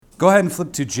Go ahead and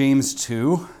flip to James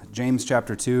 2, James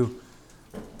chapter 2,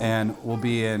 and we'll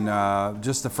be in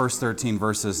just the first 13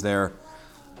 verses there.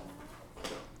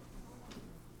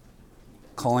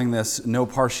 Calling this no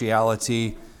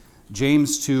partiality.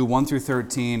 James 2, 1 through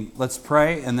 13. Let's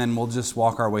pray, and then we'll just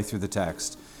walk our way through the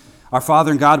text. Our Father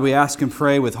and God, we ask and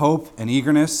pray with hope and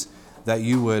eagerness that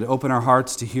you would open our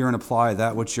hearts to hear and apply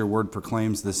that which your word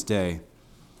proclaims this day.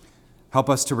 Help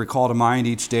us to recall to mind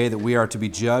each day that we are to be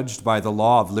judged by the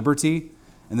law of liberty,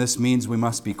 and this means we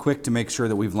must be quick to make sure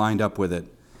that we've lined up with it.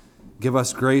 Give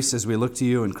us grace as we look to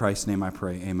you. In Christ's name I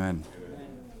pray. Amen.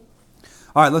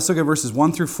 All right, let's look at verses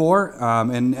 1 through 4.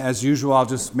 And as usual, I'll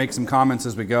just make some comments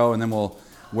as we go, and then we'll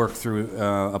work through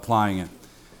applying it.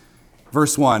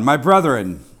 Verse 1, My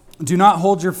brethren, do not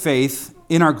hold your faith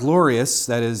in our glorious,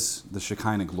 that is the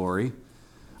Shekinah glory,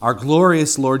 our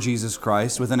glorious Lord Jesus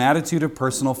Christ, with an attitude of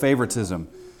personal favoritism.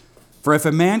 For if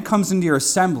a man comes into your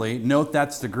assembly, note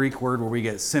that's the Greek word where we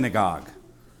get synagogue.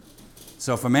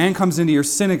 So if a man comes into your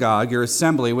synagogue, your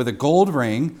assembly, with a gold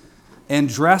ring and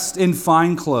dressed in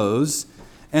fine clothes,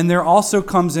 and there also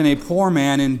comes in a poor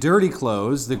man in dirty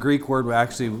clothes, the Greek word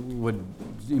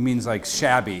it means like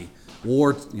shabby,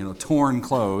 torn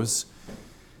clothes,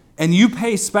 and you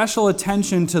pay special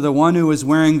attention to the one who is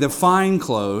wearing the fine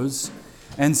clothes,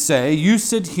 and say, you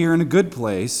sit here in a good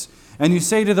place, and you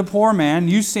say to the poor man,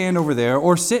 you stand over there,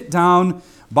 or sit down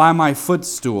by my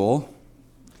footstool.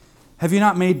 Have you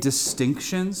not made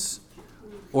distinctions?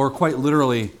 Or quite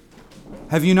literally,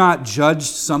 have you not judged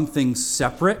something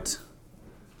separate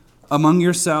among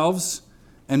yourselves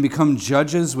and become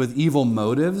judges with evil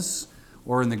motives?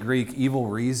 Or in the Greek, evil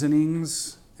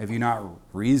reasonings? Have you not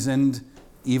reasoned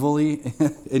evilly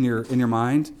in your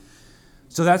mind?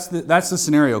 So that's the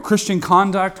scenario. Christian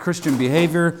conduct, Christian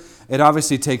behavior, it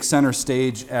obviously takes center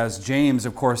stage as James,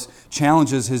 of course,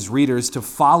 challenges his readers to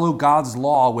follow God's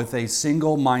law with a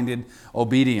single-minded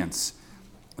obedience.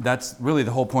 That's really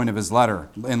the whole point of his letter,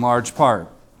 in large part.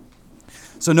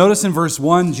 So notice in verse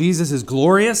 1, Jesus is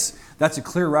glorious. That's a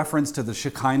clear reference to the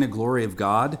Shekinah glory of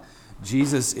God.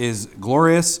 Jesus is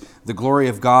glorious, the glory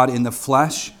of God in the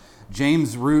flesh.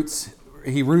 James roots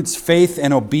faith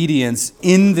and obedience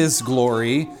in this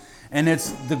glory, and it's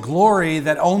the glory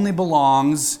that only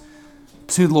belongs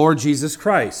to Lord Jesus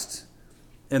Christ.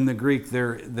 In the Greek,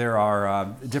 there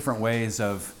are different ways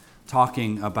of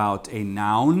talking about a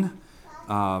noun.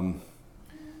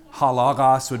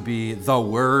 Halagos would be the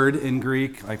word in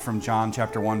Greek, like from John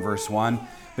chapter 1, verse 1.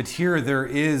 But here there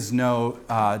is no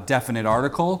definite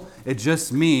article. It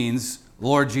just means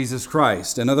Lord Jesus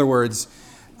Christ. In other words,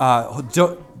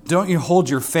 don't you hold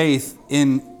your faith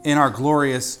in our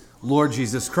glorious Lord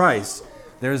Jesus Christ.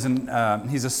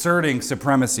 He's asserting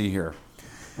supremacy here.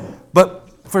 But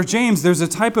for James, there's a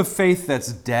type of faith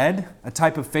that's dead, a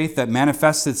type of faith that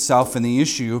manifests itself in the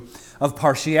issue of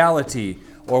partiality,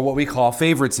 or what we call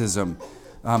favoritism.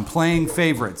 Playing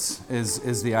favorites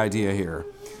is the idea here.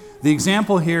 The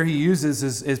example here he uses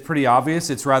is pretty obvious.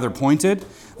 It's rather pointed.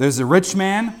 There's a rich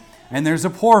man and there's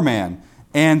a poor man.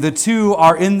 And the two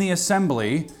are in the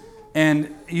assembly.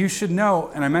 And you should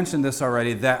know, and I mentioned this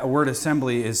already, that word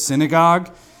assembly is synagogue.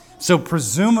 So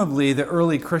presumably the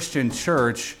early Christian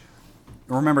church,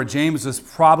 remember James was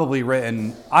probably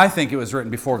written, I think it was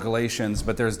written before Galatians,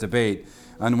 but there's debate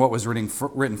on what was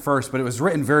written first, but it was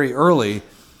written very early.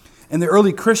 And the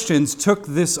early Christians took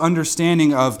this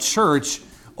understanding of church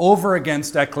over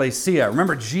against ecclesia.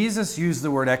 Remember, Jesus used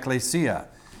the word ecclesia.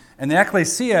 And the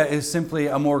ecclesia is simply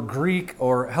a more Greek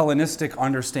or Hellenistic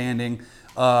understanding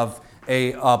of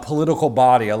a political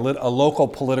body, a local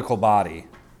political body.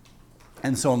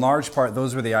 And so in large part,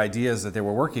 those were the ideas that they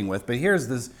were working with. But here's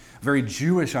this very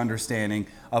Jewish understanding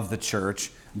of the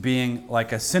church being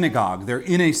like a synagogue. They're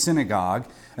in a synagogue.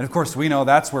 And of course, we know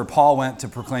that's where Paul went to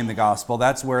proclaim the gospel.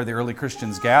 That's where the early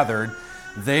Christians gathered.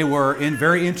 They were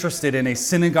very interested in a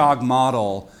synagogue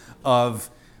model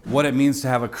of what it means to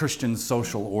have a Christian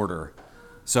social order.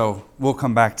 So we'll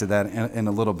come back to that in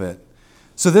a little bit.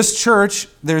 So this church,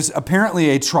 there's apparently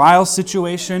a trial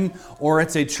situation, or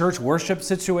it's a church worship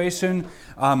situation.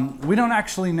 We don't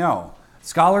actually know.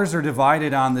 Scholars are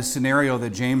divided on the scenario that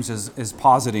James is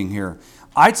positing here.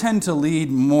 I tend to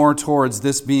lead more towards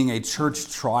this being a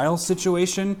church trial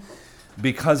situation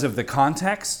because of the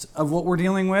context of what we're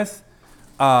dealing with.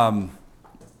 But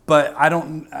I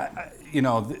don't,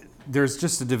 there's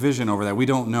just a division over that. We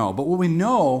don't know. But what we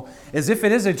know is if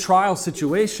it is a trial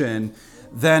situation,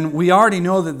 then we already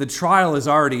know that the trial is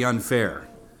already unfair.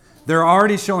 They're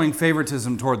already showing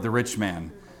favoritism toward the rich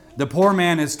man. The poor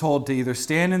man is told to either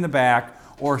stand in the back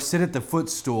or sit at the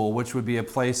footstool, which would be a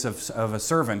place of a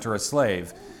servant or a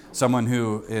slave, someone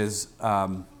who is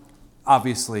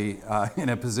obviously in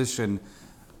a position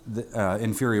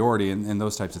inferiority and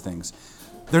those types of things.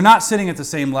 They're not sitting at the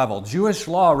same level. Jewish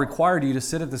law required you to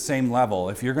sit at the same level.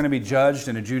 If you're going to be judged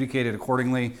and adjudicated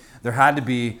accordingly, there had to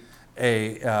be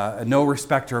a no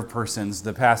respecter of persons.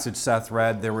 The passage Seth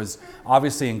read, there was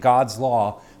obviously in God's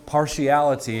law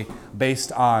partiality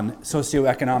based on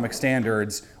socioeconomic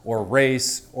standards or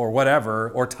race or whatever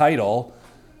or title.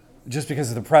 Just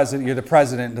because of you're the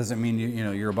president doesn't mean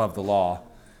you're above the law,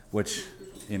 which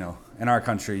in our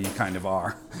country you kind of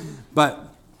are. But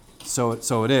so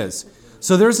it is.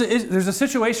 So there's a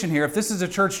situation here. If this is a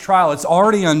church trial, it's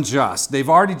already unjust. They've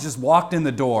already just walked in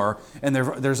the door, and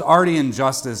there's already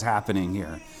injustice happening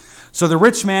here. So the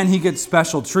rich man, he gets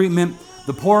special treatment.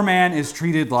 The poor man is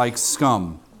treated like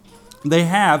scum. They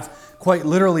have quite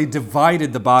literally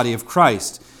divided the body of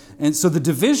Christ. And so the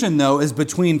division, though, is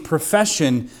between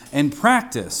profession and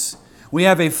practice. We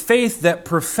have a faith that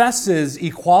professes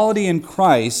equality in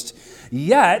Christ,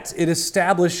 yet it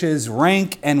establishes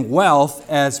rank and wealth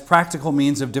as practical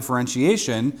means of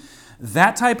differentiation.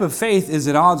 That type of faith is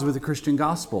at odds with the Christian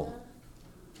gospel.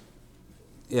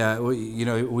 Yeah,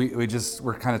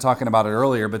 we're kind of talking about it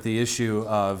earlier, but the issue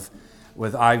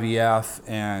with IVF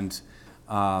and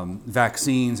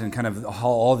vaccines and kind of how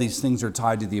all these things are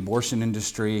tied to the abortion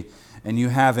industry, and you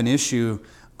have an issue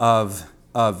of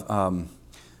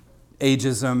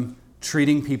ageism,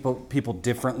 treating people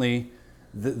differently.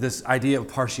 This idea of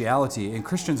partiality, and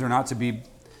Christians are not to be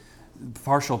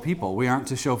partial people. We aren't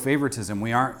to show favoritism.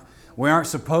 We aren't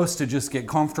supposed to just get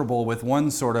comfortable with one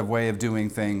sort of way of doing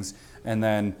things and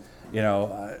then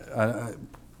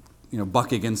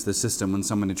buck against the system when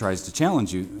somebody tries to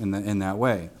challenge you in that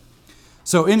way.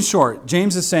 So in short,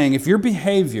 James is saying if your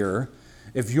behavior,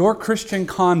 if your Christian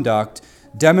conduct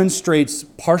demonstrates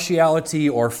partiality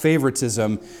or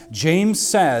favoritism, James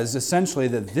says essentially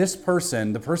that this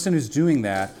person, the person who's doing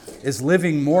that, is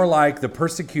living more like the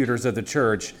persecutors of the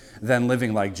church than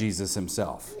living like Jesus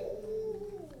himself.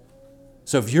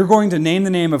 So if you're going to name the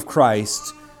name of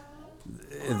Christ,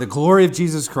 the glory of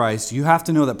Jesus Christ, you have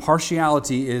to know that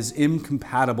partiality is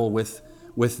incompatible with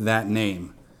that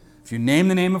name. If you name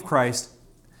the name of Christ,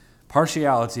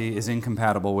 partiality is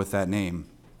incompatible with that name.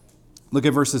 Look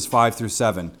at verses 5 through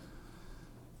 7.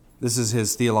 This is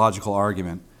his theological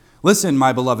argument. Listen,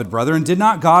 my beloved brethren, did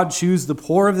not God choose the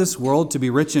poor of this world to be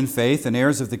rich in faith and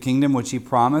heirs of the kingdom which he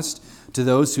promised to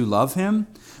those who love him?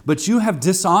 But you have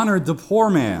dishonored the poor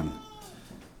man.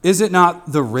 Is it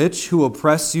not the rich who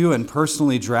oppress you and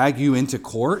personally drag you into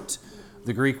court?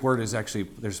 The Greek word is actually,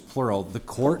 there's plural, the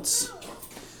courts.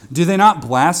 Do they not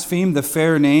blaspheme the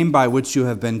fair name by which you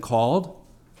have been called?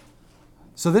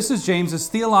 So this is James's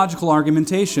theological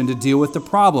argumentation to deal with the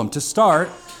problem. To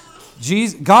start,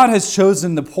 God has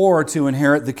chosen the poor to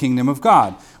inherit the kingdom of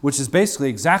God, which is basically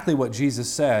exactly what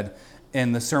Jesus said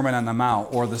in the Sermon on the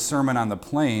Mount or the Sermon on the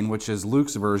Plain, which is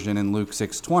Luke's version in Luke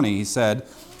 6:20. He said,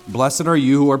 "Blessed are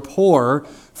you who are poor,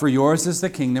 for yours is the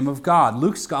kingdom of God."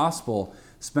 Luke's gospel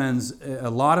spends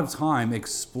a lot of time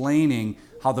explaining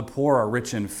how the poor are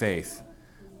rich in faith.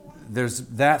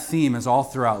 That theme is all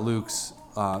throughout Luke's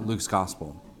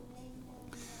gospel.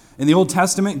 In the Old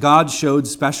Testament, God showed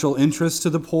special interest to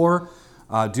the poor.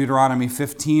 Deuteronomy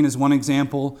 15 is one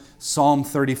example. Psalm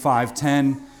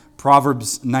 35:10,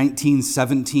 Proverbs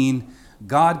 19:17.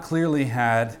 God clearly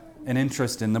had an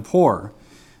interest in the poor.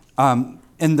 And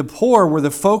the poor were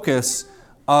the focus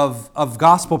of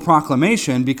gospel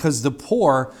proclamation because the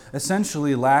poor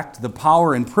essentially lacked the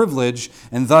power and privilege,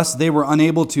 and thus they were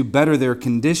unable to better their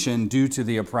condition due to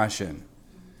the oppression.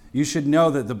 You should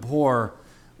know that the poor,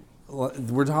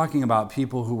 we're talking about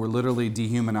people who were literally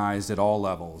dehumanized at all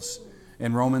levels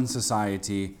in Roman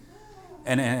society.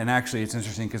 And actually, it's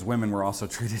interesting because women were also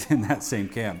treated in that same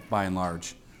camp, by and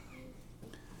large.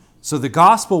 So the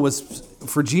gospel was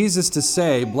for Jesus to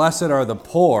say, "Blessed are the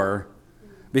poor,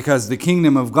 because the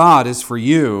kingdom of God is for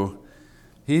you."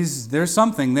 There's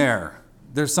something there.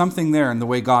 There's something there in the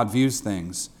way God views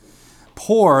things.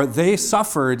 Poor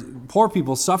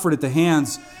people suffered at the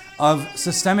hands of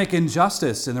systemic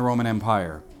injustice in the Roman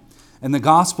Empire. And the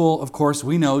gospel, of course,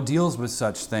 we know deals with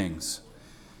such things.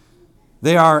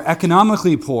 They are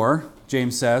economically poor,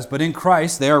 James says, but in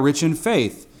Christ they are rich in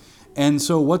faith. And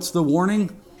so what's the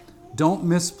warning? Don't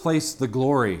misplace the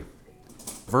glory.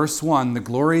 Verse 1, the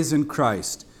glory is in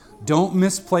Christ. Don't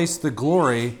misplace the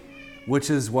glory, which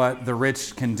is what the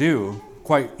rich can do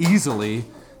quite easily.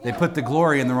 They put the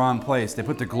glory in the wrong place. They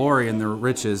put the glory in the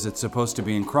riches. It's supposed to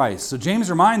be in Christ. So James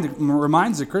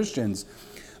reminds the Christians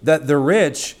that the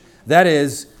rich, that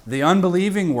is, the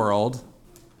unbelieving world,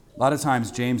 a lot of times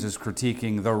James is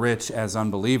critiquing the rich as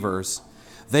unbelievers.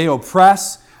 They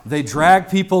oppress, They drag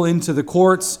people into the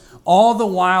courts, all the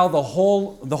while the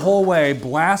whole way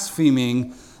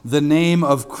blaspheming the name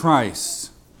of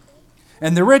Christ.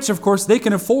 And the rich, of course, they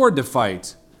can afford to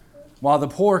fight, while the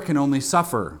poor can only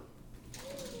suffer.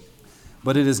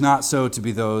 But it is not so to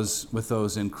be with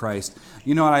those in Christ.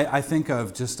 You know what I think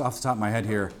of, just off the top of my head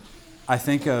here, I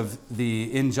think of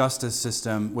the injustice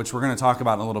system, which we're going to talk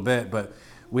about in a little bit, but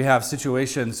we have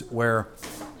situations where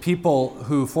people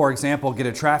who, for example, get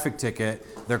a traffic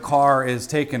ticket, their car is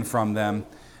taken from them,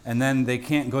 and then they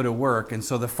can't go to work, and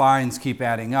so the fines keep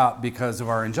adding up because of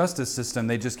our injustice system.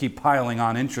 They just keep piling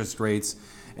on interest rates,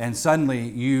 and suddenly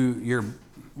you're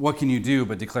what can you do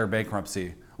but declare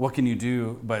bankruptcy? What can you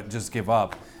do but just give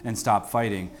up and stop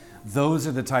fighting? Those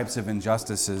are the types of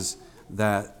injustices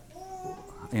that,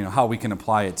 how we can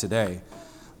apply it today.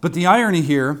 But the irony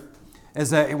here is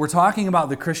that we're talking about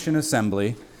the Christian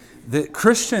assembly, that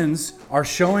Christians are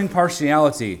showing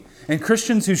partiality. And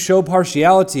Christians who show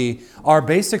partiality are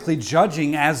basically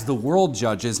judging as the world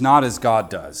judges, not as God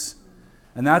does.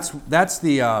 And this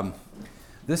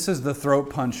is the throat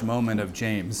punch moment of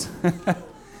James.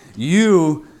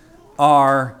 You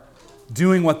are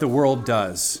doing what the world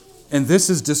does. And this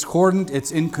is discordant,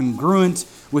 it's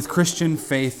incongruent with Christian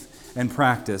faith and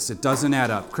practice. It doesn't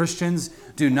add up. Christians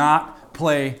do not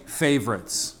play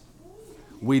favorites.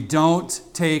 We don't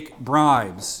take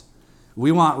bribes.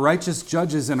 We want righteous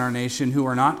judges in our nation who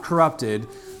are not corrupted,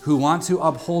 who want to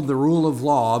uphold the rule of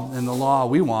law, and the law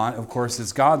we want, of course,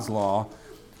 is God's law.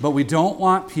 But we don't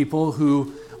want people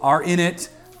who are in it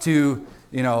to,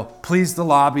 please the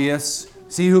lobbyists,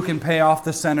 see who can pay off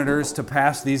the senators to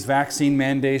pass these vaccine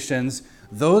mandations.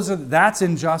 That's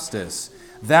injustice.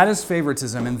 That is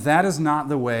favoritism, and that is not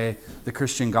the way the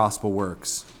Christian gospel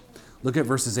works. Look at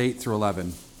verses 8 through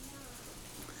 11.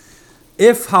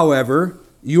 If, however,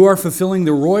 you are fulfilling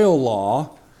the royal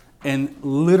law, and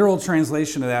literal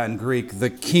translation of that in Greek, the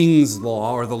king's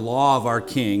law, or the law of our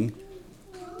king,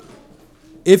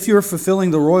 if you're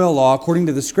fulfilling the royal law according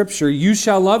to the scripture, you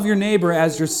shall love your neighbor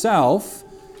as yourself,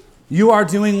 you are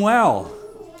doing well.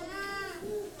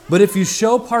 But if you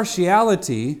show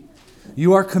partiality,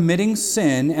 you are committing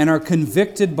sin and are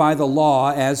convicted by the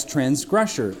law as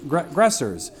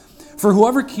transgressors. For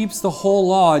whoever keeps the whole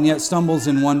law and yet stumbles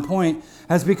in one point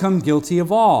has become guilty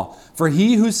of all. For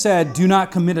he who said, do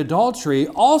not commit adultery,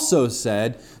 also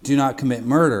said, do not commit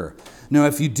murder. Now,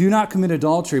 if you do not commit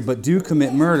adultery, but do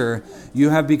commit murder, you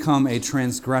have become a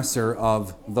transgressor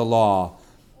of the law.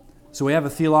 So we have a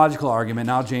theological argument.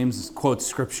 Now James quotes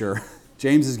Scripture.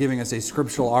 James is giving us a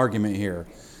scriptural argument here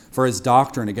for his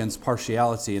doctrine against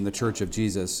partiality in the Church of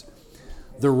Jesus.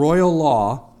 The royal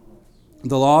law,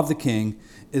 the law of the king,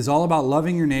 is all about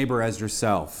loving your neighbor as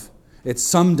yourself. It's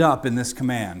summed up in this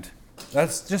command.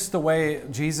 That's just the way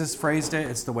Jesus phrased it.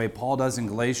 It's the way Paul does in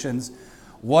Galatians.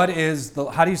 How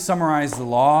do you summarize the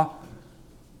law?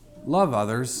 Love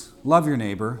others. Love your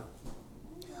neighbor.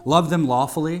 Love them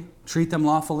lawfully. Treat them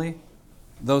lawfully.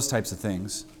 Those types of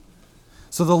things.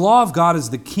 So the law of God is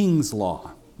the king's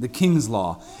law. The king's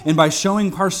law. And by showing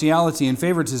partiality and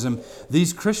favoritism,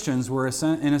 these Christians were,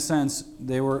 in a sense,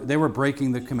 they were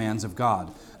breaking the commands of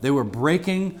God. They were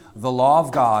breaking the law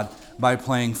of God by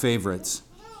playing favorites.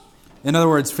 In other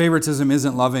words, favoritism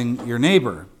isn't loving your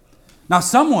neighbor. Now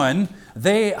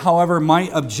they, however,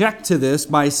 might object to this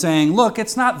by saying, look,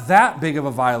 it's not that big of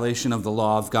a violation of the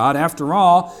law of God. After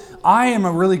all, I am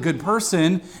a really good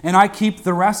person and I keep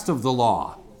the rest of the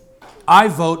law. I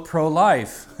vote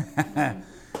pro-life.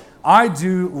 I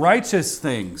do righteous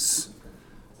things.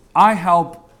 I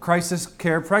help crisis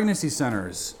care pregnancy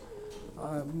centers.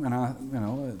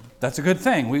 That's a good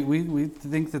thing. We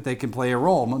think that they can play a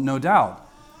role, no doubt.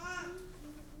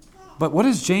 But what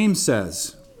does James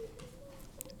says?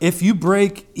 If you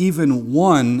break even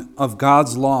one of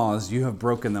God's laws, you have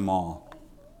broken them all.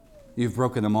 You've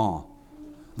broken them all.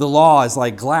 The law is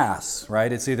like glass,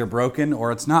 right? It's either broken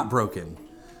or it's not broken.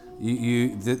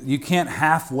 You can't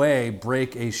halfway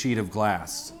break a sheet of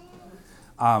glass.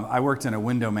 I worked in a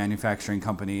window manufacturing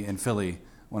company in Philly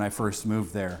when I first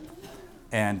moved there.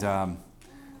 And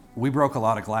we broke a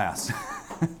lot of glass.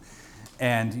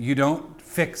 And you don't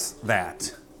fix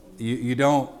that. You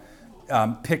don't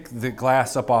pick the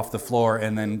glass up off the floor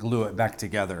and then glue it back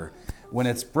together. When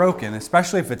it's broken,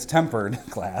 especially if it's tempered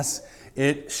glass,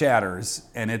 it shatters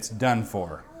and it's done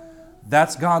for.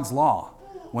 That's God's law.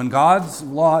 When God's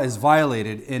law is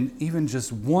violated in even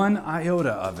just one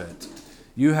iota of it,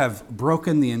 you have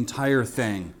broken the entire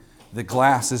thing. The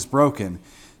glass is broken.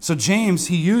 So James,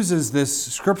 he uses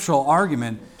this scriptural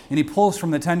argument and he pulls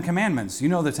from the Ten Commandments. You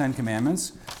know the Ten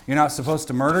Commandments. You're not supposed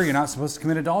to murder. You're not supposed to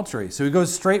commit adultery. So he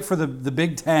goes straight for the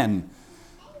Big Ten.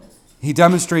 he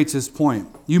demonstrates his point.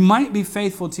 You might be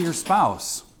faithful to your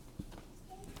spouse.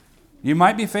 You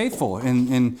might be faithful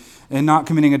in not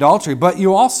committing adultery, but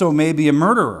you also may be a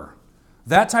murderer.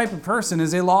 That type of person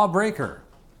is a lawbreaker.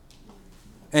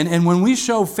 And when we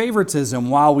show favoritism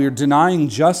while we're denying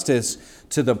justice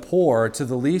to the poor, to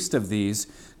the least of these,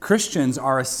 Christians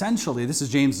are essentially, this is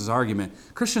James's argument,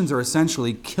 Christians are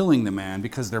essentially killing the man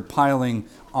because they're piling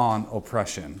on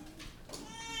oppression.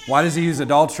 Why does he use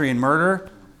adultery and murder?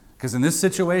 Because in this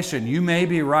situation, you may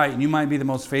be right and you might be the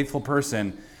most faithful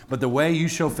person, but the way you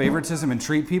show favoritism and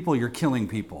treat people, you're killing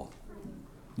people.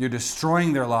 You're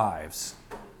destroying their lives,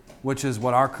 which is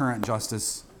what our current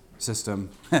justice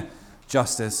system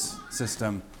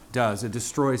does. It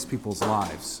destroys people's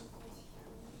lives.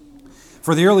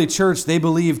 For the early church, they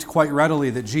believed quite readily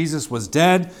that Jesus was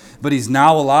dead, but he's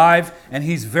now alive, and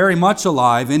he's very much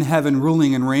alive in heaven,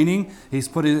 ruling and reigning. He's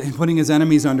putting his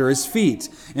enemies under his feet.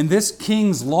 And this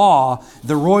king's law,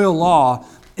 the royal law,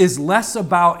 is less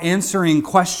about answering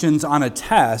questions on a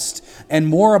test and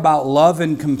more about love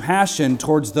and compassion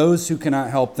towards those who cannot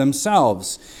help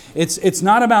themselves. It's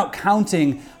not about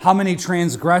counting how many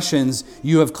transgressions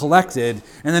you have collected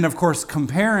and then, of course,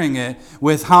 comparing it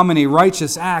with how many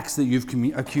righteous acts that you've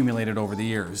accumulated over the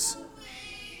years.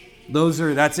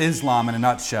 That's Islam in a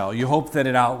nutshell. You hope that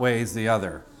it outweighs the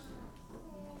other.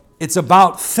 It's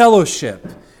about fellowship.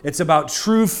 It's about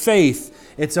true faith.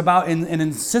 It's about an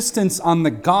insistence on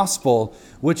the gospel,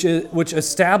 which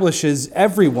establishes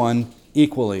everyone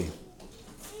equally.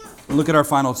 Look at our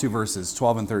final two verses,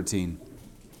 12 and 13.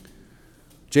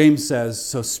 James says,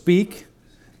 so speak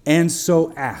and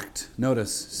so act.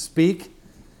 Notice, speak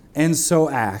and so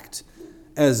act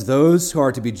as those who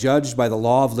are to be judged by the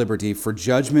law of liberty, for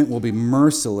judgment will be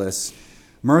merciless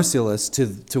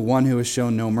to one who has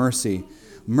shown no mercy.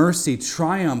 Mercy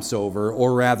triumphs over,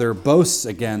 or rather boasts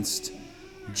against,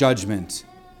 judgment.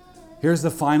 Here's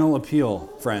the final appeal,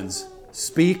 friends.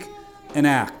 Speak and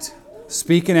act.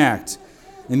 Speak and act.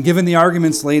 And given the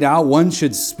arguments laid out, one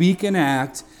should speak and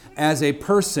act as a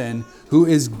person who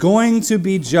is going to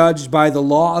be judged by the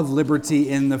law of liberty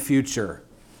in the future.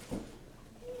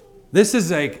 This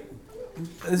is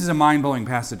a mind-blowing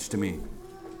passage to me.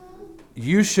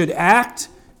 You should act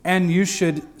and you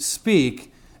should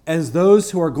speak as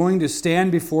those who are going to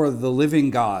stand before the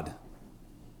living God.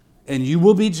 And you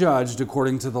will be judged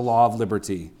according to the law of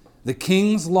liberty. The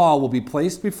king's law will be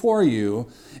placed before you,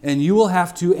 and you will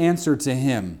have to answer to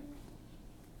him.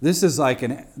 This is like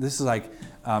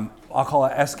I'll call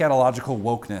it eschatological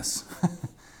wokeness.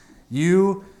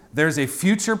 There's a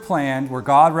future plan where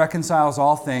God reconciles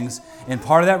all things, and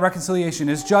part of that reconciliation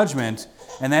is judgment,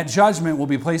 and that judgment will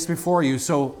be placed before you.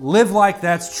 So live like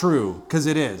that's true, because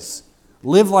it is.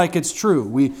 Live like it's true.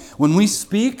 When we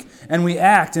speak and we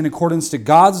act in accordance to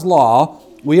God's law,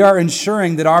 we are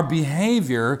ensuring that our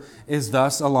behavior is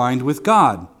thus aligned with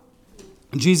God.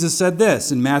 Jesus said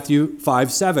this in Matthew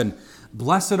 5:7,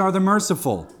 "Blessed are the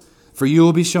merciful, for you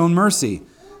will be shown mercy."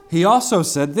 He also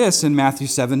said this in Matthew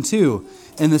 7:2,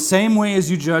 "In the same way as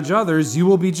you judge others, you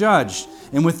will be judged,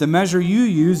 and with the measure you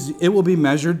use, it will be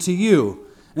measured to you."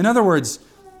 In other words,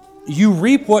 you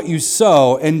reap what you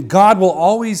sow, and God will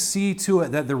always see to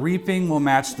it that the reaping will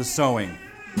match the sowing.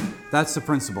 That's the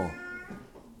principle.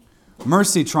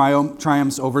 Mercy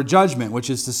triumphs over judgment, which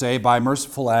is to say, by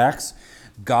merciful acts,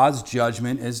 God's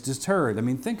judgment is deterred. I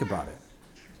mean, think about it.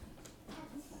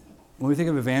 When we think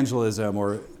of evangelism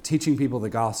or teaching people the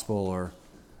gospel, or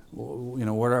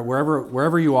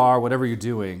wherever you are, whatever you're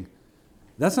doing,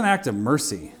 that's an act of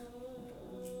mercy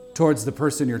towards the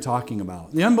person you're talking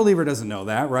about. The unbeliever doesn't know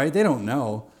that, right? They don't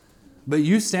know. But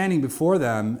you standing before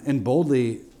them and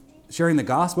boldly sharing the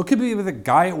gospel, it could be with a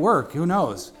guy at work, who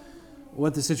knows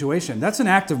what the situation. That's an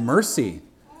act of mercy.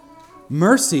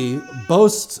 Mercy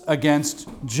boasts against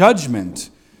judgment.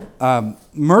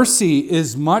 Mercy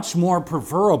is much more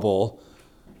preferable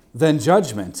than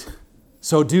judgment.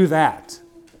 So do that.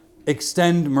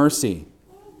 Extend mercy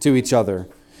to each other.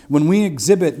 When we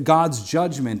exhibit God's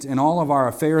judgment in all of our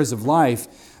affairs of life,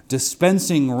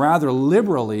 dispensing rather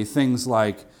liberally things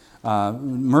like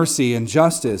mercy and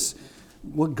justice,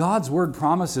 what God's word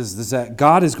promises is that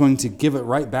God is going to give it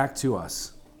right back to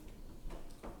us.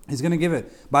 He's going to give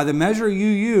it. By the measure you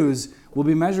use will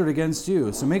be measured against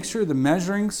you. So make sure the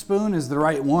measuring spoon is the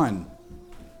right one.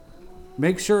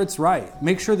 Make sure it's right.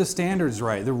 Make sure the standard's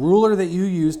right. The ruler that you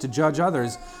use to judge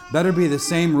others better be the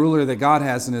same ruler that God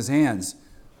has in his hands.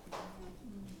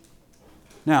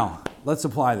 Now, let's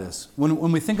apply this.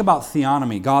 When we think about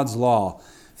theonomy, God's law,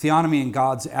 theonomy and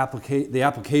the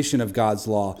application of God's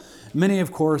law, many,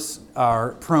 of course,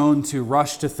 are prone to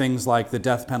rush to things like the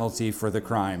death penalty for the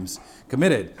crimes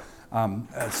committed.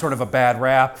 sort of a bad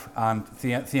rap on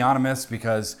theonomists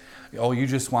because, you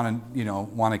just want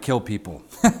to kill people.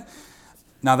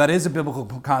 Now, that is a biblical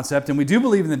concept, and we do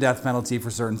believe in the death penalty for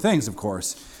certain things, of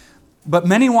course. But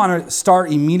many want to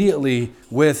start immediately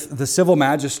with the civil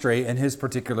magistrate and his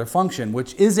particular function,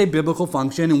 which is a biblical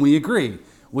function, and we agree.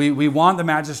 We want the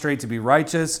magistrate to be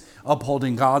righteous,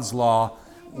 upholding God's law.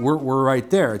 We're right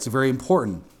there. It's very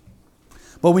important.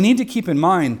 But we need to keep in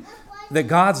mind that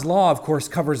God's law, of course,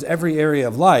 covers every area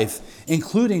of life,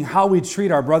 including how we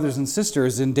treat our brothers and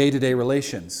sisters in day-to-day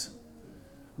relations.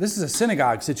 This is a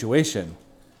synagogue situation.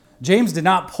 James did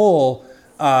not pull,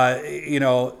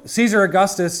 Caesar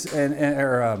Augustus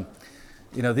the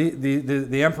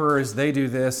emperors, they do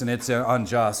this and it's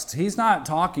unjust. He's not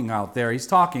talking out there. He's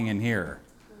talking in here.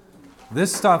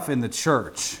 This stuff in the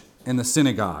church, in the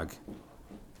synagogue.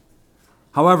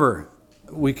 However,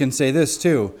 we can say this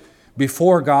too.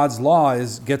 Before God's law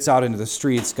gets out into the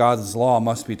streets, God's law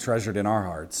must be treasured in our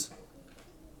hearts.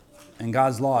 And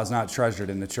God's law is not treasured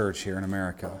in the church here in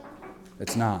America.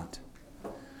 It's not.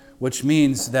 Which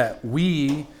means that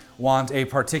we want a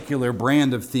particular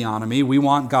brand of theonomy. We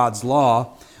want God's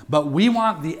law, but we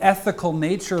want the ethical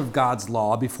nature of God's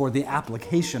law before the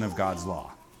application of God's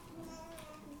law.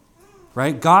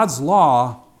 Right? God's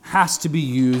law has to be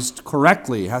used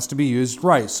correctly, has to be used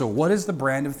right. So what is the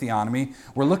brand of theonomy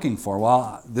we're looking for?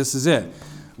 Well, this is it.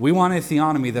 We want a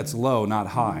theonomy that's low, not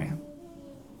high.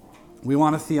 We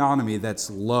want a theonomy that's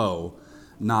low,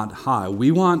 not high.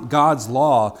 We want God's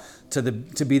law to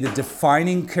be the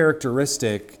defining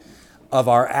characteristic of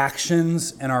our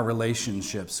actions and our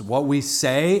relationships, what we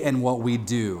say and what we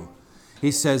do.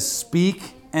 He says,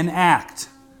 speak and act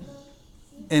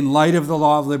in light of the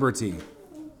law of liberty.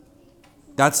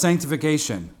 That's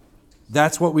sanctification.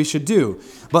 That's what we should do.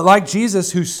 But like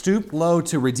Jesus, who stooped low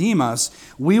to redeem us,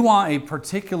 we want a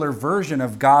particular version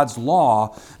of God's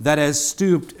law that has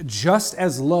stooped just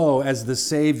as low as the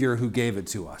Savior who gave it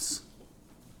to us.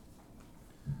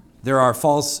 There are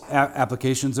false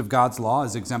applications of God's law,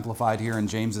 as exemplified here in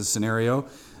James's scenario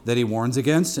that he warns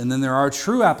against. And then there are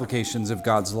true applications of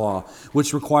God's law,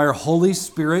 which require Holy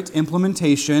Spirit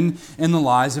implementation in the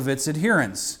lives of its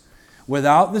adherents.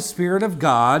 Without the Spirit of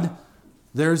God,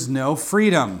 there's no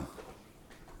freedom.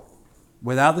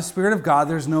 Without the Spirit of God,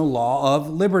 there's no law of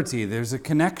liberty. There's a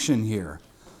connection here.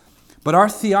 But our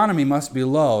theonomy must be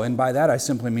low, and by that I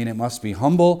simply mean it must be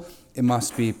humble, it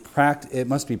must be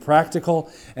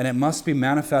practical, and it must be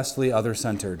manifestly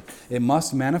other-centered. It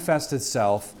must manifest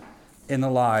itself in the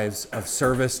lives of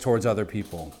service towards other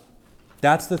people.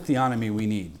 That's the theonomy we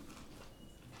need.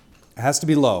 It has to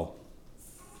be low.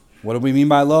 What do we mean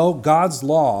by low? God's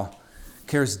law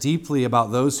cares deeply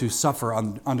about those who suffer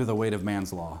under the weight of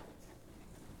man's law.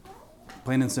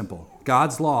 Plain and simple.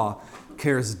 God's law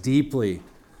cares deeply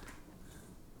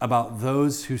about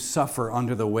those who suffer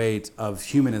under the weight of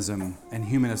humanism and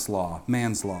humanist law,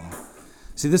 man's law.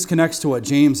 See, this connects to what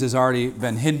James has already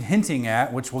been hinting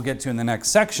at, which we'll get to in the next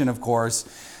section, of course,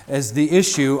 as the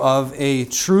issue of a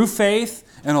true faith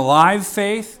and a live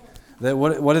faith.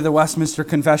 What did the Westminster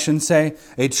Confession say?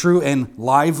 A true and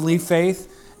lively faith,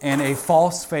 and a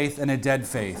false faith and a dead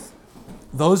faith.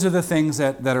 Those are the things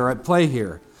that are at play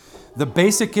here. The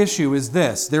basic issue is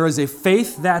this. There is a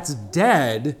faith that's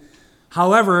dead.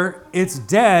 However, it's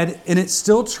dead and it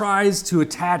still tries to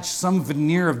attach some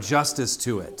veneer of justice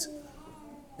to it.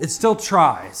 It still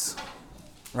tries,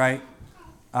 right?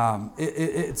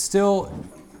 It still,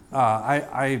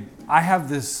 I have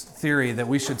this theory that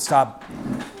we should stop,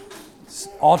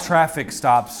 all traffic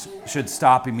stops should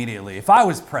stop immediately. If I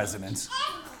was president,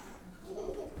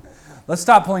 let's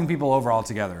stop pulling people over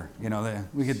altogether.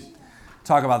 We could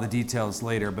talk about the details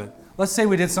later, but let's say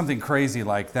we did something crazy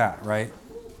like that, right?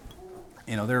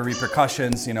 There are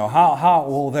repercussions.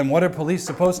 Well, then what are police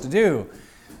supposed to do?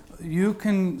 You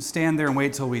can stand there and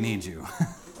wait till we need you.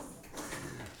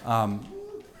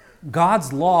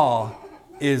 God's law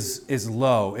is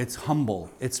low, it's humble,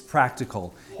 it's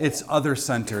practical, it's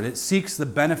other-centered. It seeks the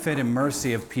benefit and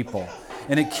mercy of people,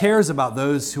 and it cares about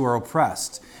those who are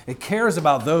oppressed. It cares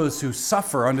about those who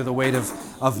suffer under the weight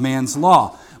of man's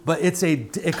law. But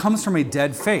it comes from a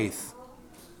dead faith.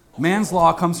 Man's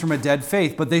law comes from a dead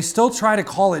faith, but they still try to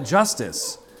call it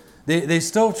justice. They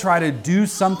still try to do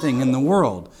something in the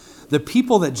world. The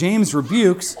people that James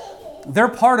rebukes, they're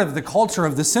part of the culture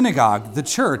of the synagogue, the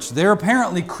church. They're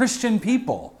apparently Christian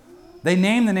people. They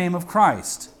name the name of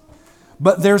Christ.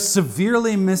 But they're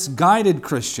severely misguided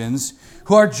Christians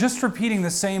who are just repeating the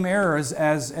same errors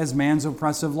as man's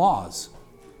oppressive laws.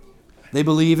 They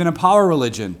believe in a power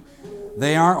religion.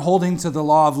 They aren't holding to the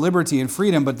law of liberty and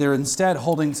freedom, but they're instead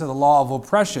holding to the law of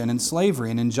oppression and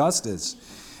slavery and injustice.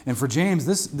 And for James,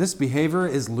 this behavior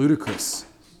is ludicrous.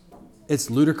 It's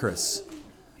ludicrous.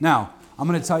 Now, I'm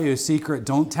going to tell you a secret.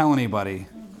 Don't tell anybody.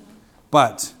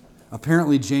 But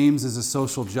apparently James is a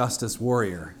social justice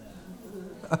warrior.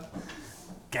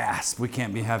 Gasp, we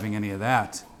can't be having any of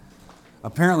that.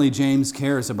 Apparently James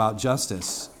cares about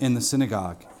justice in the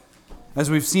synagogue. As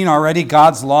we've seen already,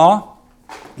 God's law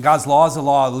is a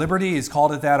law of liberty. He's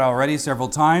called it that already several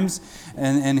times.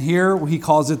 And here he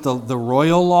calls it the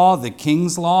royal law, the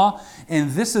king's law.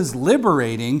 And this is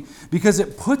liberating because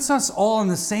it puts us all on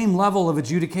the same level of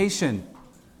adjudication.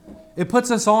 It puts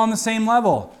us all on the same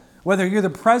level. Whether you're the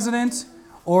president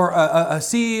or a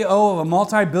CEO of a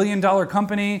multi-billion-dollar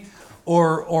company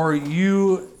or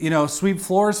you sweep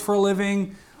floors for a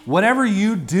living, whatever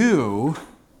you do,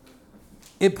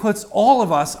 it puts all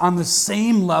of us on the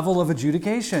same level of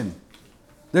adjudication.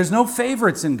 There's no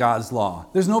favorites in God's law.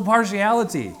 There's no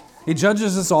partiality. He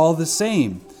judges us all the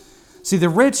same. See, the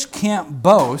rich can't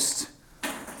boast,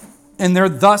 and they're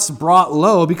thus brought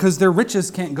low because their riches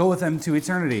can't go with them to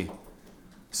eternity.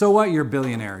 So what, you're a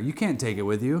billionaire? You can't take it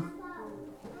with you.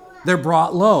 They're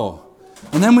brought low.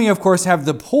 And then we, of course, have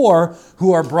the poor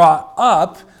who are brought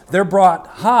up. They're brought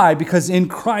high because in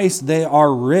Christ they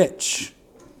are rich.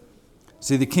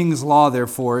 See, the king's law,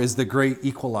 therefore, is the great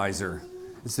equalizer.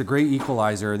 It's the great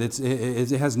equalizer.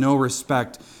 It has no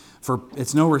respect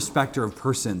it's no respecter of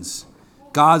persons.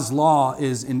 God's law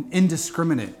is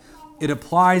indiscriminate. It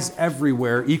applies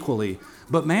everywhere equally.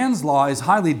 But man's law is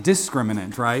highly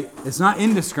discriminate, right? It's not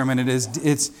indiscriminate,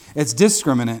 it's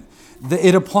discriminate.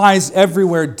 It applies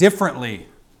everywhere differently.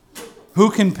 Who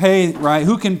can pay, right?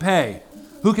 Who can pay?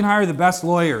 Who can hire the best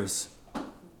lawyers?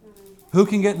 Who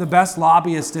can get the best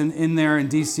lobbyist in there in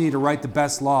D.C. to write the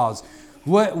best laws?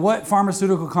 What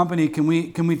pharmaceutical company can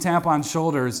we tap on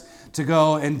shoulders to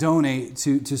go and donate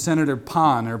to Senator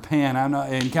Pan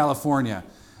in California,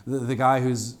 the guy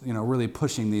who's really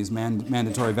pushing these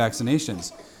mandatory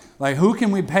vaccinations? Like, who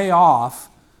can we pay off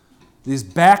these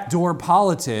backdoor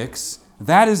politics?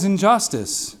 That is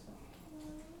injustice.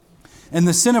 And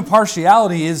the sin of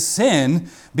partiality is sin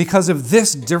because of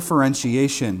this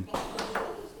differentiation.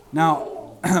 Now,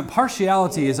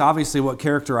 partiality is obviously what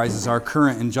characterizes our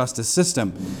current injustice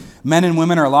system. Men and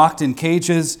women are locked in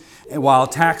cages while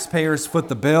taxpayers foot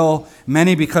the bill,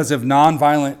 many because of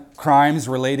nonviolent crimes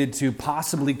related to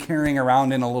possibly carrying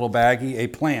around in a little baggie a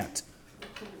plant.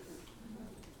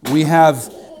 We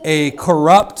have a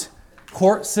corrupt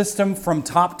court system from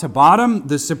top to bottom.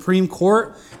 The Supreme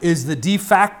Court is the de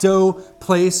facto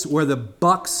place where the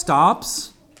buck stops.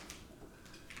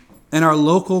 And our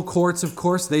local courts, of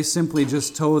course, they simply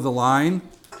just toe the line.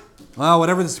 Well,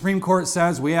 whatever the Supreme Court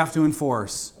says, we have to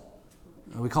enforce.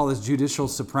 We call this judicial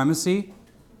supremacy.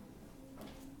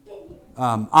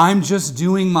 I'm just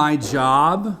doing my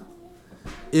job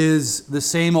is the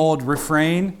same old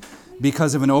refrain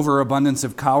because of an overabundance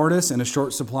of cowardice and a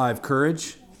short supply of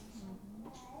courage.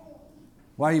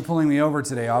 Why are you pulling me over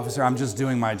today, officer? I'm just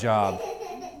doing my job.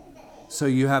 So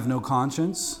you have no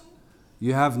conscience?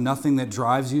 You have nothing that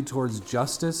drives you towards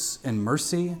justice and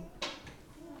mercy?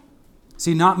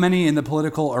 See, not many in the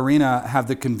political arena have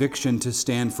the conviction to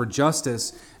stand for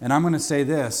justice. And I'm going to say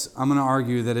this. I'm going to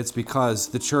argue that it's because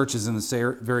the church is in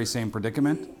the very same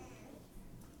predicament.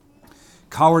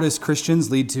 Cowardice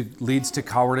Christians leads to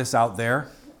cowardice out there.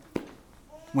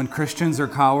 When Christians are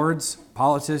cowards,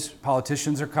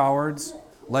 politicians are cowards,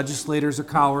 legislators are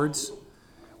cowards.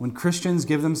 When Christians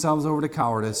give themselves over to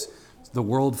cowardice, the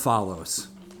world follows.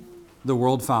 The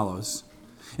world follows.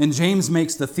 And James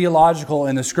makes the theological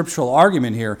and the scriptural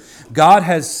argument here. God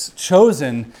has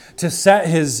chosen to set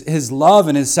his love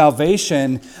and his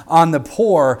salvation on the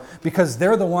poor because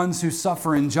they're the ones who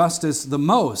suffer injustice the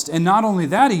most. And not only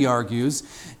that, he argues,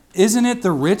 isn't it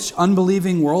the rich,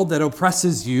 unbelieving world that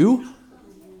oppresses you?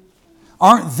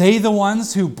 Aren't they the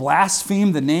ones who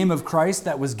blaspheme the name of Christ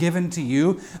that was given to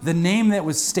you, the name that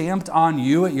was stamped on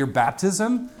you at your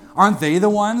baptism? Aren't they the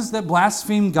ones that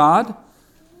blaspheme God?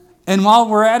 And while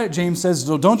we're at it, James says,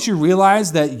 don't you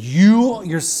realize that you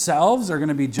yourselves are going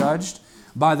to be judged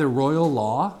by the royal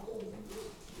law?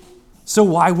 So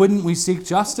why wouldn't we seek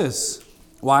justice?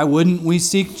 Why wouldn't we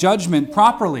seek judgment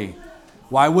properly?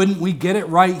 Why wouldn't we get it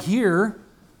right here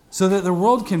so that the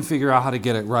world can figure out how to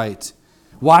get it right?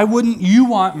 Why wouldn't you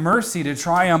want mercy to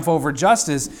triumph over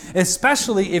justice,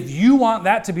 especially if you want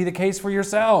that to be the case for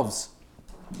yourselves?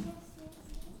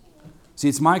 See,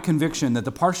 it's my conviction that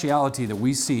the partiality that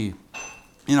we see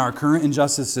in our current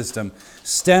injustice system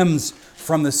stems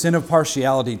from the sin of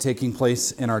partiality taking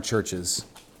place in our churches.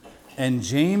 And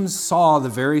James saw the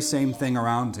very same thing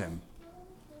around him.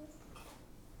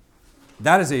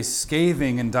 That is a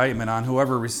scathing indictment on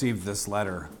whoever received this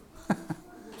letter.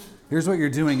 Here's what you're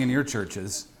doing in your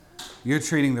churches. You're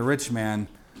treating the rich man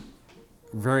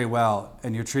very well,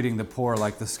 and you're treating the poor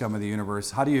like the scum of the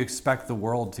universe. How do you expect the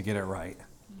world to get it right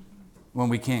when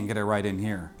we can't get it right in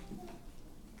here?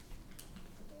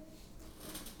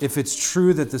 If it's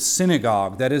true that the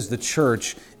synagogue, that is the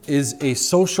church, is a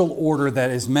social order that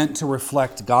is meant to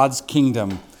reflect God's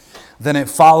kingdom, then it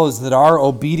follows that our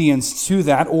obedience to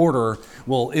that order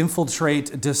will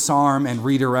infiltrate, disarm, and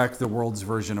redirect the world's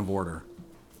version of order.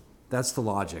 That's the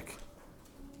logic.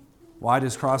 Why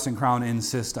does Cross and Crown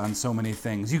insist on so many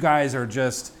things? You guys are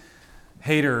just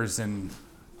haters and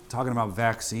talking about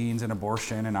vaccines and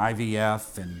abortion and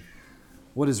IVF and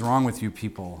what is wrong with you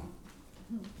people?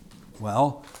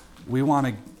 Well, we want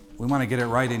to get it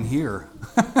right in here.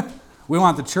 We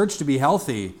want the church to be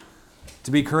healthy,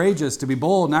 to be courageous, to be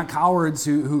bold, not cowards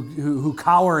who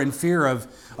cower in fear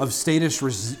of statist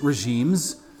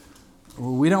regimes.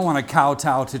 We don't want to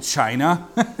kowtow to China.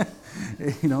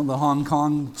 The Hong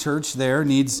Kong church there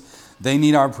they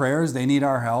need our prayers, they need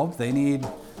our help, they need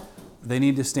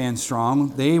to stand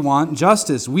strong. They want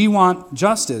justice. We want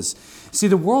justice. See,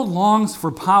 the world longs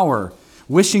for power,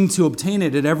 wishing to obtain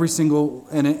it at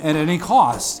any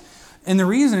cost. And the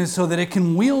reason is so that it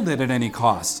can wield it at any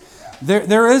cost.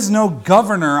 There is no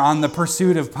governor on the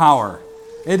pursuit of power.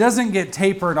 It doesn't get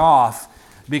tapered off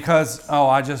because,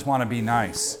 I just want to be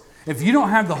nice. If you don't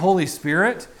have the Holy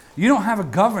Spirit, you don't have a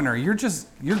governor. You're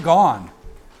gone.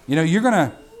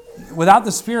 Without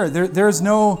the Spirit, there's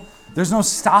no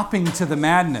stopping to the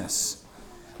madness.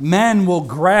 Men will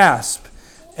grasp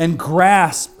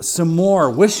some more,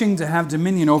 wishing to have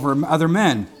dominion over other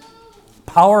men.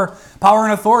 Power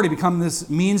and authority become this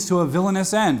means to a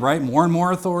villainous end, right? More and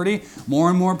more authority, more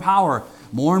and more power,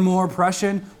 more and more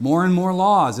oppression, more and more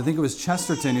laws. I think it was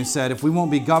Chesterton who said, if we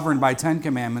won't be governed by 10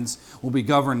 commandments, we'll be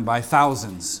governed by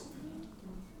thousands.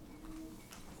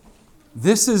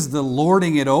 This is the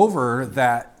lording it over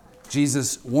that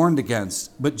Jesus warned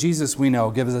against. But Jesus, we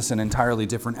know, gives us an entirely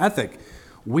different ethic.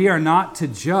 We are not to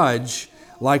judge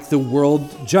like the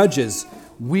world judges.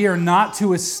 We are not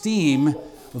to esteem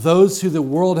those who the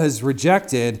world has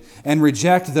rejected and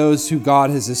reject those who God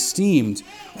has esteemed.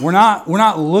 We're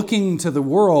not looking to the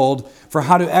world for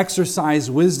how to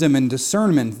exercise wisdom and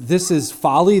discernment. This is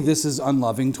folly. This is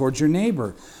unloving towards your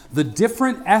neighbor. This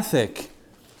different ethic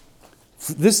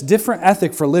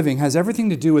for living has everything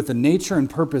to do with the nature and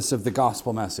purpose of the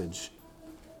gospel message.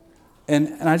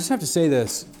 And I just have to say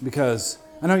this because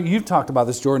I know you've talked about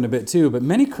this, Jordan, a bit too, but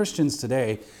many Christians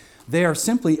today, they are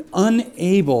simply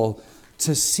unable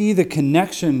to see the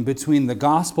connection between the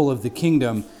gospel of the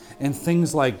kingdom and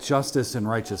things like justice and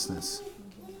righteousness.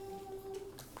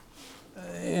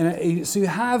 And so you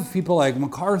have people like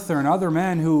MacArthur and other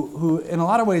men who in a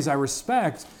lot of ways I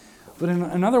respect, but in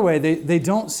another way, they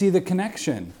don't see the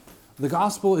connection. The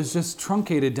gospel is just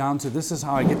truncated down to this is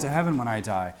how I get to heaven when I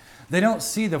die. They don't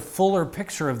see the fuller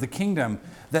picture of the kingdom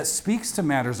that speaks to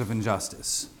matters of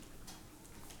injustice.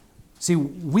 See,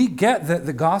 we get that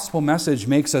the gospel message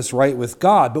makes us right with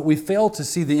God, but we fail to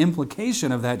see the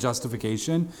implication of that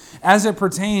justification as it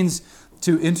pertains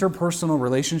to interpersonal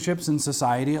relationships in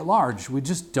society at large. We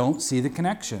just don't see the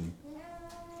connection.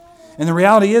 And the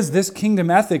reality is this kingdom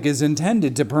ethic is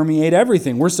intended to permeate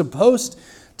everything. We're supposed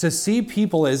to see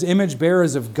people as image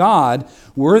bearers of God,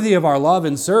 worthy of our love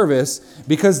and service,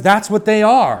 because that's what they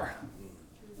are.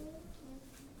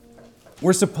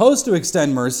 We're supposed to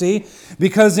extend mercy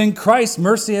because in Christ,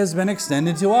 mercy has been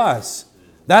extended to us.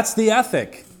 That's the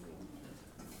ethic.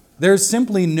 There's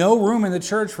simply no room in the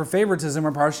church for favoritism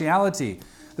or partiality.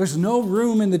 There's no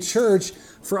room in the church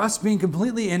for us being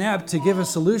completely inept to give a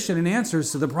solution and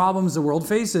answers to the problems the world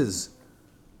faces.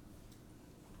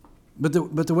 But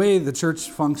the way the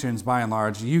church functions, by and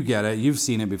large, you get it. You've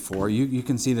seen it before. You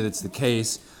can see that it's the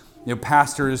case.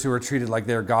 Pastors who are treated like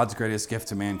they're God's greatest gift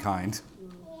to mankind.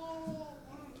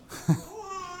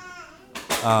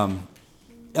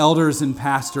 Elders and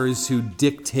pastors who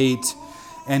dictate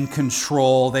and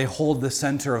control. They hold the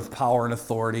center of power and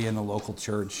authority in the local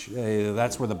church.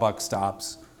 That's where the buck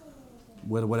stops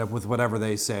with whatever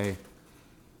they say.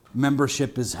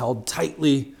 Membership is held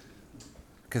tightly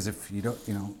because if you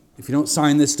don't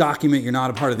sign this document, you're not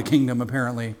a part of the kingdom,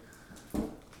 apparently.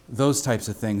 Those types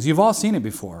of things. You've all seen it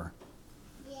before.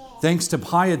 Thanks to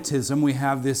pietism, we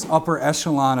have this upper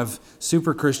echelon of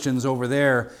super Christians over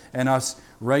there and us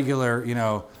regular,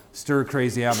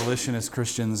 stir-crazy abolitionist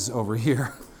Christians over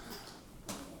here.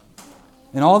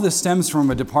 And all this stems from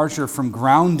a departure from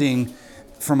grounding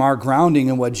from our grounding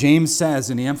in what James says,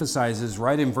 and he emphasizes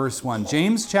right in verse 1.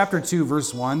 James chapter 2,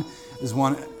 verse 1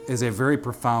 is a very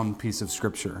profound piece of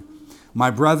Scripture. My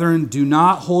brethren, do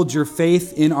not hold your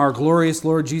faith in our glorious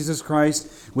Lord Jesus Christ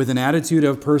with an attitude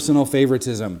of personal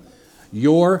favoritism.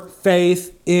 Your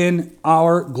faith in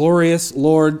our glorious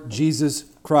Lord Jesus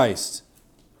Christ.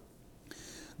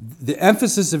 The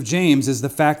emphasis of James is the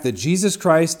fact that Jesus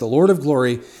Christ, the Lord of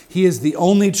glory, He is the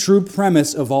only true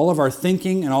premise of all of our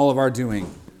thinking and all of our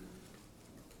doing.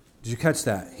 Did you catch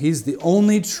that? He's the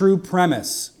only true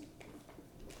premise.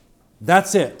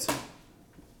 That's it.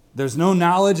 There's no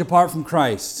knowledge apart from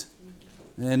Christ.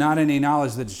 And not any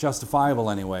knowledge that's justifiable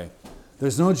anyway.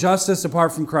 There's no justice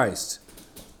apart from Christ.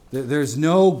 There's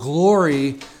no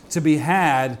glory to be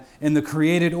had in the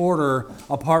created order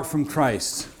apart from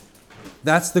Christ.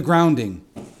 That's the grounding.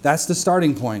 That's the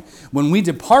starting point. When we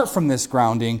depart from this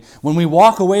grounding, when we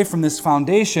walk away from this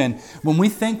foundation, when we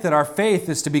think that our faith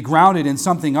is to be grounded in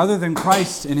something other than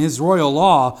Christ and His royal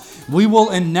law, we will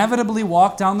inevitably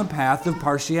walk down the path of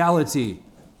partiality.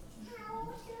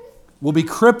 We'll be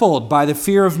crippled by the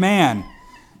fear of man,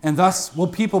 and thus will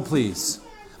people please.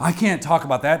 I can't talk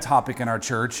about that topic in our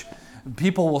church.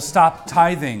 People will stop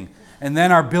tithing, and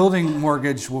then our building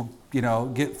mortgage will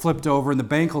get flipped over and the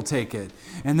bank will take it.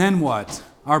 And then what?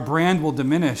 Our brand will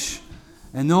diminish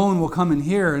and no one will come in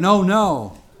here. And oh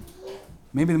no,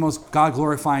 maybe the most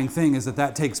God-glorifying thing is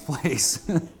that takes place.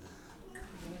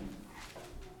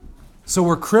 So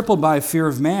we're crippled by fear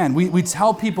of man. We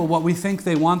tell people what we think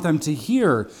they want them to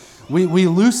hear. We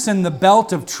loosen the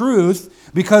belt of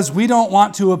truth because we don't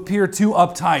want to appear too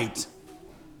uptight.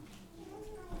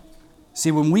 See,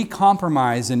 when we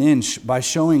compromise an inch by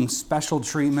showing special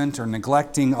treatment or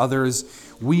neglecting others,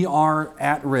 we are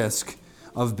at risk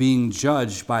of being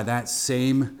judged by that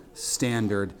same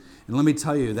standard. And let me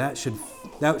tell you, that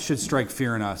should strike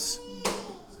fear in us.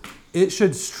 It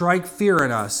should strike fear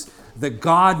in us that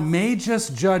God may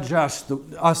just judge us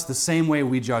the same way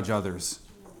we judge others,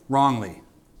 wrongly.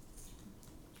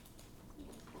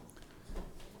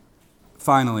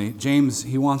 Finally, James,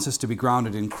 he wants us to be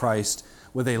grounded in Christ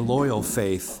with a loyal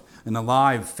faith, an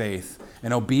alive faith,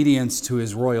 and obedience to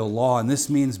His royal law. And this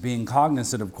means being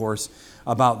cognizant, of course,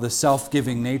 about the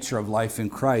self-giving nature of life in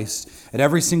Christ. At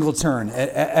every single turn,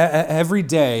 every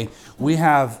day, we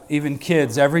have, even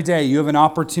kids, every day you have an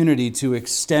opportunity to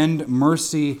extend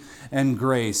mercy and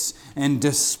grace and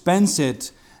dispense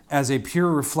it as a pure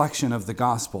reflection of the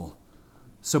gospel.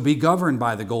 So be governed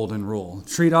by the golden rule.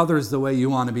 Treat others the way you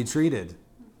want to be treated.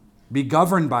 Be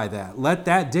governed by that. Let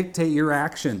that dictate your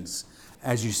actions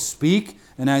as you speak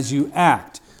and as you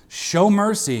act. Show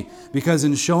mercy, because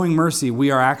in showing mercy,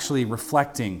 we are actually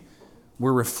reflecting.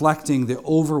 We're reflecting the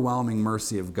overwhelming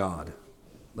mercy of God.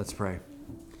 Let's pray.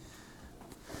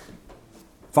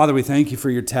 Father, we thank You for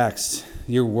Your text,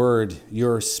 Your word,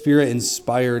 Your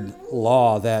Spirit-inspired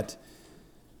law that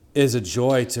is a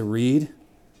joy to read,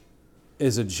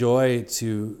 is a joy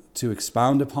to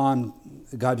expound upon.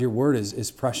 God, Your word is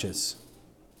precious.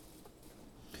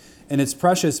 And it's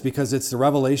precious because it's the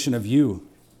revelation of You.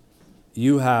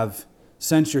 You have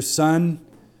sent Your Son,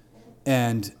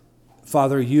 and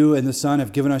Father, You and the Son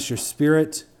have given us Your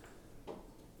Spirit,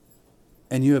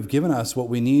 and You have given us what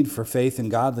we need for faith and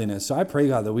godliness. So I pray,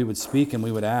 God, that we would speak and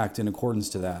we would act in accordance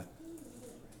to that.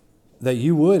 That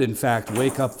You would, in fact,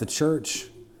 wake up the church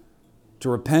to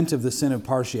repent of the sin of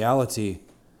partiality,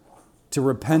 to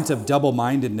repent of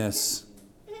double-mindedness,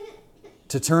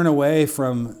 to turn away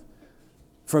from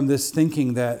this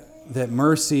thinking that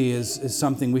mercy is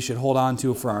something we should hold on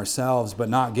to for ourselves but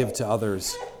not give to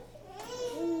others.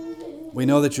 We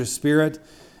know that Your Spirit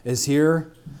is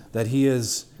here, that He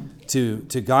is to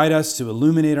guide us, to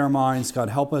illuminate our minds. God,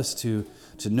 help us to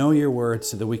know Your word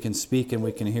so that we can speak and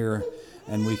we can hear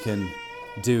and we can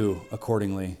do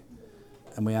accordingly.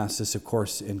 And we ask this, of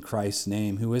course, in Christ's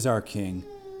name, who is our King,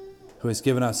 who has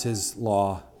given us His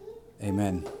law.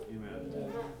 Amen. Amen.